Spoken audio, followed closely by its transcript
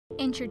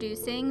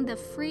Introducing the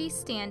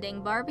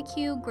freestanding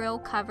barbecue grill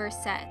cover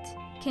set.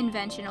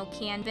 Conventional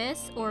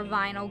canvas or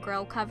vinyl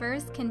grill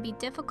covers can be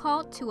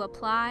difficult to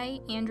apply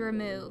and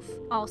remove.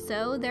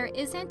 Also, there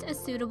isn't a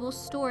suitable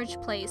storage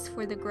place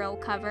for the grill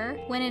cover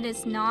when it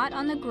is not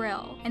on the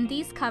grill, and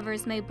these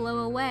covers may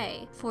blow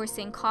away,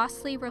 forcing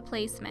costly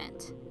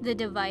replacement. The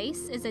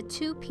device is a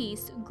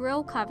two-piece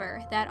grill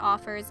cover that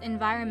offers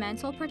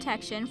environmental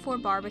protection for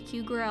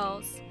barbecue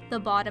grills. The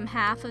bottom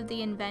half of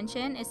the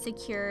invention is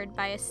secured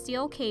by a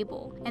steel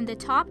cable, and the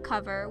top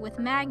cover with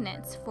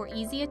magnets for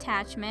easy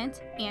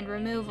attachment and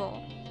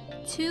removal.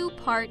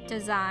 Two-part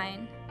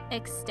design.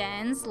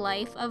 Extends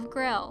life of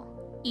grill.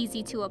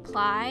 Easy to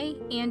apply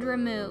and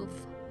remove.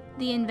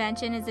 The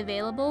invention is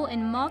available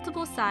in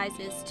multiple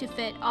sizes to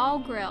fit all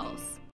grills.